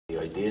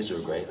ideas are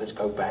great. Let's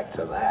go back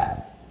to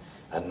that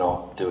and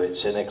not do it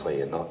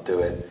cynically and not do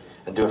it,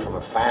 and do it from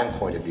a fan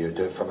point of view,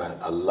 do it from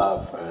a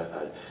love,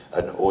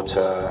 an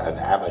auteur, an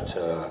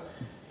amateur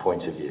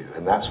point of view.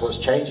 And that's what's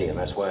changing, and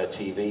that's why our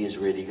TV is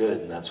really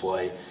good, and that's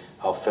why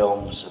our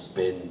films have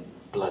been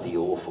bloody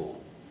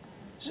awful.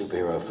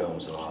 Superhero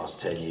films in the last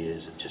 10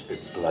 years have just been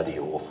bloody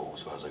awful,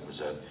 as far as I'm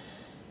concerned.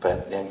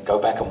 But then go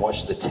back and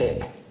watch The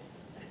Tick.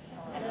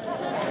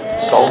 It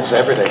solves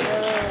everything.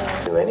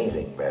 Do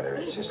anything better.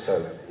 It's just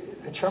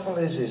the trouble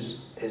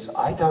is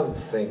I don't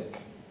think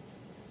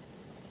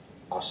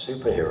our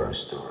superhero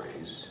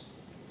stories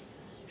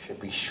should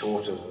be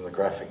shorter than the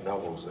graphic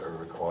novels that are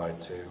required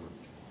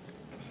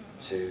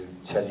to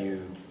tell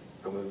you.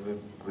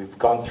 We've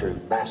gone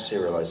through mass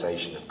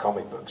serialization of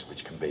comic books,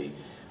 which can be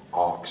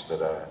arcs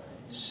that are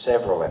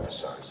several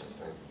episodes,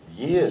 and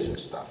years of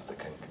stuff that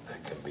can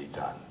be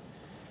done.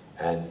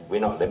 And we're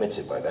not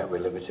limited by that. We're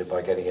limited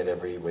by getting it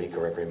every week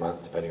or every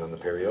month, depending on the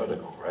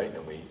periodical, right?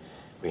 And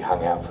we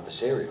hung out for the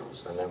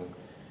serials. And then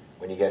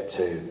when you get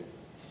to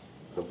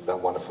that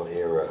wonderful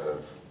era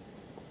of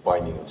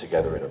binding them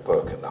together in a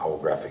book and the whole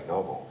graphic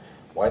novel,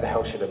 why the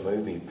hell should a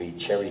movie be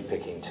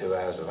cherry-picking 2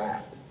 hours of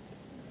that?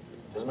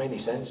 Doesn't make any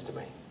sense to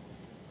me.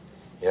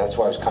 You know, that's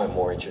why I was kind of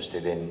more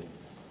interested in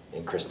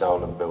Chris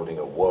Nolan building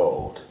a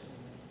world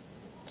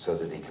so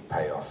that he could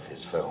pay off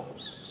his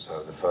films.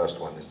 So the first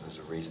one is there's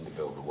a reason to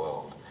build the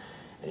world.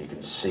 And you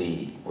can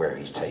see where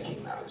he's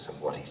taking those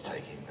and what he's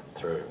taking them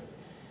through.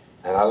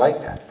 And I like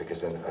that,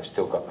 because then I've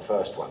still got the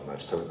first one.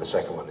 The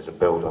second one is a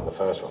build on the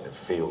first one. It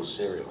feels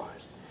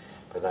serialized.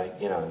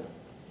 But you know,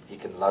 you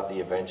can love the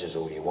Avengers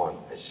all you want.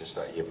 It's just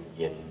like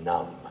you're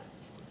numb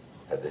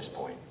at this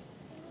point.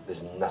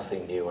 There's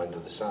nothing new under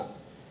the sun.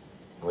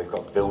 And we've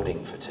got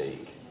building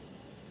fatigue,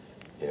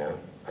 you know.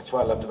 That's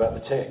what I loved about The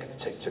Tick. The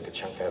Tick took a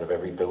chunk out of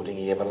every building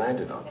he ever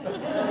landed on.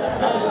 And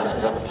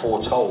that was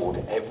foretold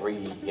every,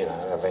 you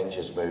know,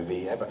 Avengers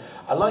movie ever.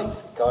 I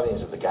liked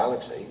Guardians of the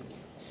Galaxy.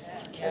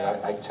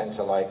 And I tend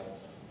to like,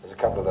 there's a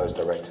couple of those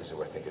directors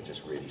who I think are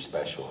just really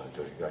special and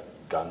doing like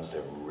guns,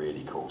 do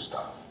really cool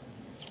stuff.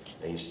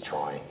 He's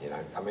trying, you know.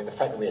 I mean, the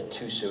fact that we had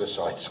 2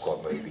 Suicide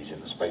Squad movies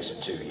in the space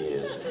of 2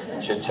 years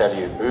should tell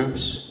you,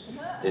 oops,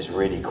 is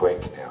really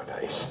quick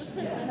nowadays.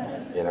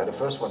 You know, the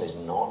first one is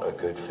not a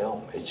good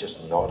film. It's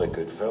just not a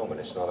good film, and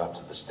it's not up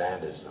to the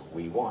standards that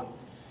we want.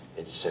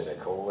 It's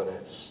cynical, and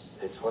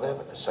it's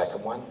whatever. The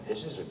second one,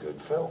 this is a good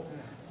film.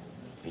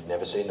 If you'd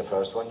never seen the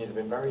first one, you'd have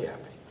been very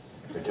happy.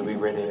 But do we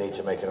really need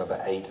to make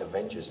another 8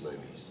 Avengers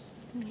movies?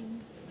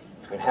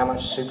 I mean, how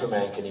much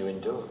Superman can you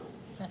endure?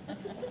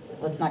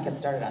 Let's not get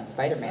started on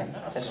Spider-Man.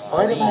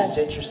 Spider-Man's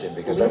interesting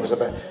because there was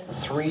about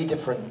 3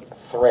 different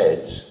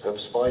threads of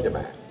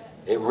Spider-Man.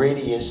 It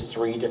really is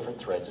 3 different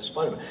threads of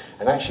Spider-Man.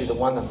 And actually the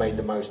one that made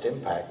the most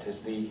impact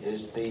is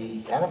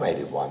the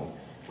animated one,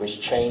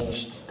 which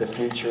changed the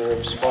future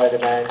of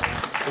Spider-Man,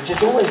 which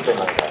has always been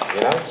like that,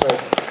 you know? So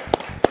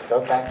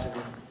go back to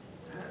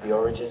the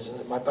origins.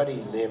 My buddy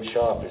Liam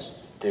Sharp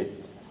he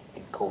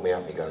called me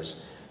up and he goes,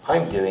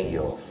 I'm doing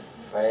your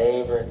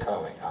favorite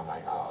comic. I'm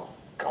like, oh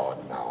God,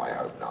 no, I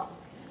hope not.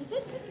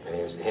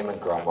 And him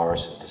and Grant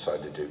Morrison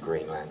decided to do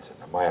Green Lantern.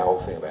 And my whole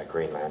thing about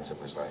Green Lantern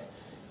was like,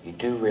 you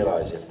do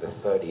realize if the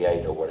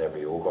 38 or whatever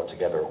you all got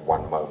together at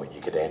one moment,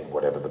 you could end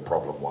whatever the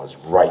problem was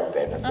right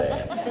then and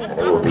there, and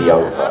it would be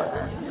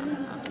over.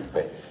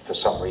 But for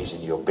some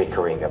reason you're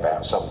bickering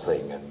about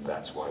something, and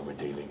that's why we're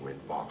dealing with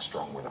Mark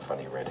Strong with a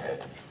funny red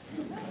head.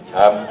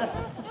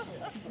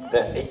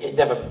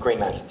 Green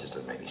Lantern just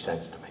doesn't make any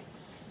sense to me.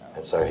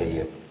 And so he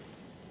and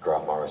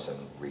Grant Morrison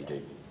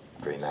redid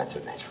Green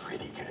Lantern. It's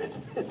really good.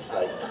 It's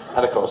like,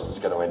 and of course there's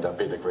going to end up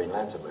being a Green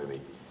Lantern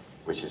movie,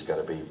 which is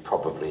going to be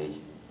probably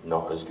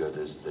not as good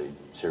as the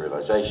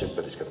serialization,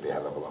 but it's going to be a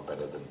hell of a lot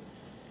better than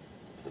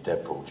the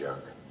Deadpool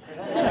joke, which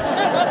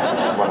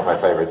is one of my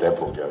favorite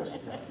Deadpool jokes.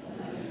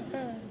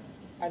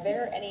 Are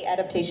there any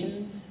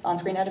adaptations,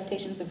 on-screen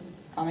adaptations of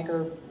comic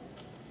or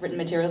written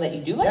material that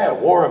you do like? Yeah,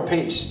 War and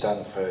Peace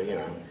done for, you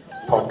know,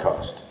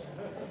 podcast.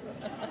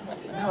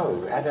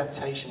 No,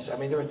 adaptations, I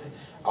mean, there are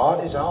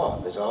art is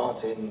art. There's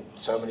art in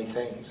so many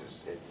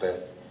things,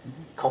 but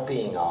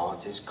copying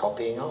art is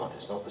copying art.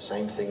 It's not the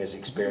same thing as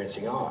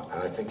experiencing art,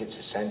 and I think it's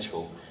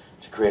essential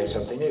to create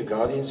something new.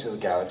 Guardians of the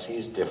Galaxy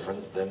is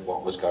different than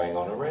what was going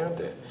on around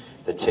it.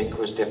 The Tick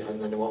was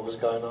different than what was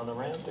going on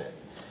around it.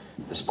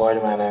 The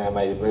Spider-Man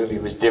animated movie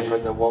was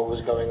different than what was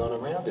going on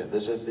around it.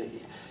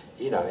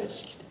 You know,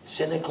 it's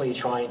cynically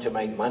trying to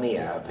make money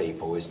out of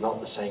people is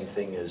not the same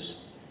thing as,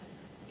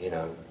 you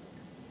know,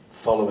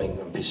 following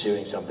and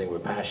pursuing something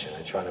with passion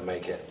and trying to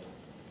make it,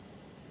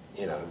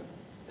 you know,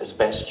 as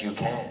best you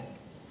can.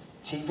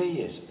 TV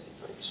it's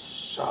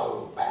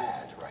so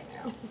bad right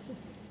now.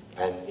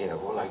 And, you know,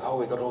 we're like, oh,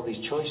 we got all these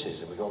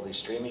choices and we got all these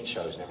streaming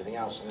shows and everything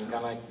else, and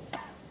then like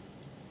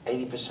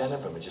 80%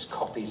 of them are just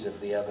copies of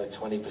the other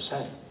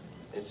 20%.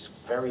 It's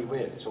very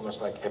weird. It's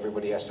almost like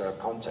everybody has to have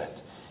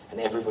content and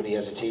everybody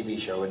has a TV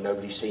show and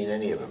nobody's seen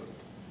any of them.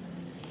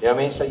 You know what I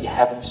mean? It's like you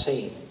haven't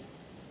seen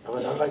I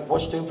went, I'm like,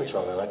 watch Doom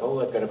Patrol. They're like, oh,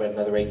 I've got about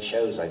another 8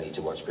 shows I need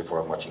to watch before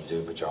I'm watching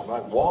Doom Patrol. I'm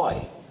like,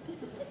 why?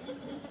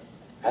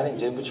 I think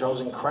Doom Patrol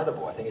is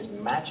incredible. I think it's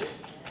magic.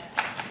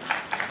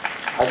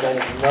 I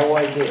had no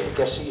idea.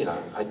 Guess, you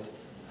know,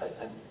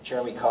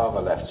 Jeremy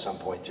Carver left at some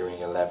point during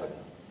 11.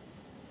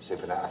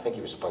 I think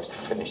he was supposed to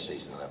finish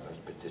season 11. It was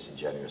a bit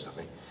disingenuous of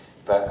me.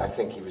 But I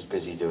think he was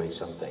busy doing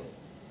something.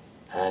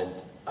 And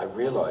I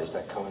realized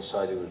that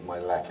coincided with my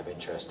lack of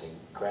interest in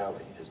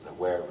Crowley, is that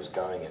where it was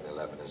going in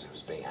 11 as it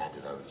was being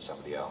handed over to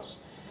somebody else,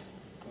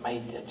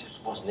 I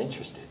just wasn't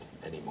interested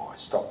anymore. It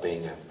stopped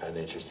being an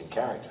interesting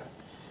character.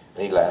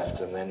 And he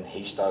left, and then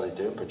he started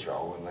Doom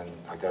Patrol, and then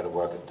I go to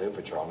work at Doom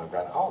Patrol, and I'm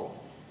going, oh,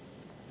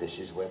 this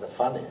is where the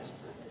fun is.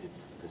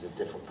 There's a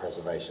different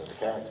preservation of the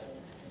character.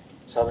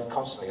 So I would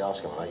constantly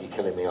ask him, like, are you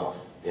killing me off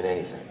in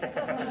anything?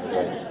 I was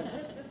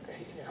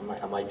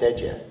like, am I dead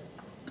yet?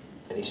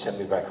 And he sent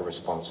me back a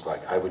response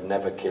like, I would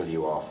never kill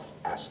you off,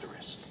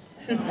 asterisk.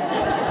 With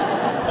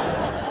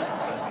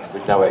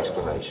no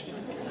explanation.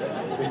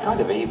 So he's kind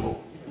of evil.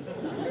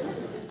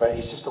 But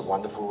he's just a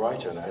wonderful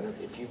writer. And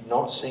if you've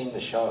not seen the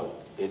show,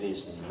 it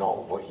is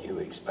not what you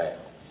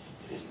expect.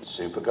 It isn't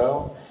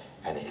Supergirl,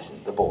 and it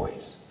isn't The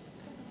Boys.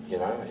 You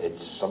know,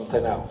 it's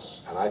something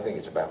else. And I think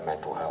it's about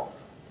mental health.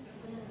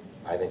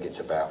 I think it's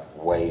about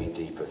way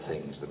deeper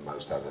things than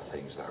most other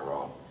things that are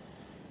on.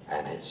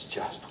 And it's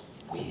just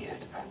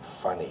weird and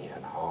funny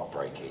and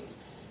heartbreaking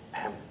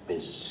and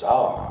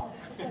bizarre.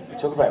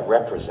 Talk about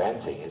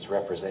representing. It's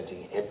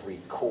representing every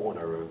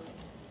corner of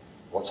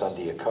what's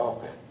under your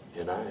carpet.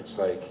 You know, it's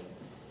like,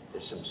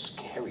 there's some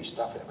scary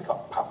stuff in it. We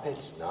got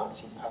puppets,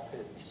 Nazi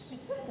puppets.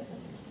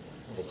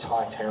 The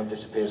entire town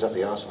disappears up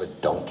the arse of a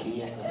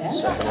donkey in the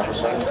second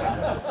episode.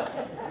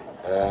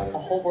 A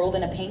whole world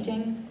in a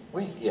painting?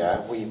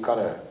 We've got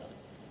a,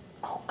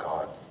 oh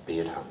God,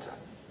 Beard Hunter.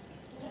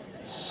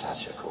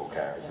 Such a cool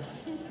character.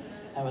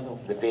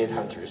 The Beard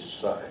Hunter is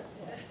so...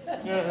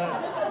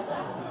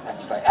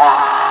 It's like,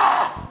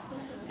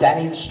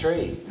 Danny the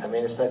Street. I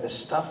mean, it's like the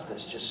stuff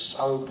that's just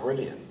so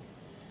brilliant.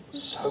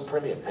 So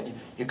brilliant. And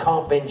you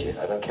can't binge it.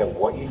 I don't care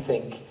what you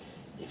think.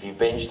 If you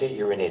binged it,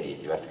 you're an idiot.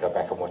 You have to go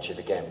back and watch it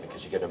again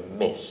because you're going to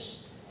miss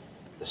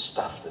the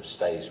stuff that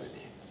stays with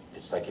you.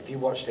 It's like if you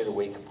watched it a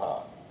week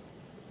apart,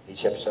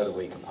 each episode a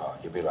week apart,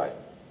 you'll be like,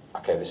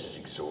 okay, this is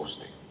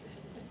exhausting.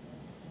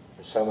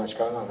 There's so much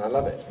going on. I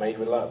love it. It's made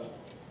with love.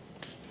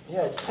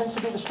 Yeah, it tends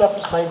to be the stuff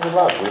that's made with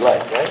love we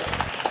like, right?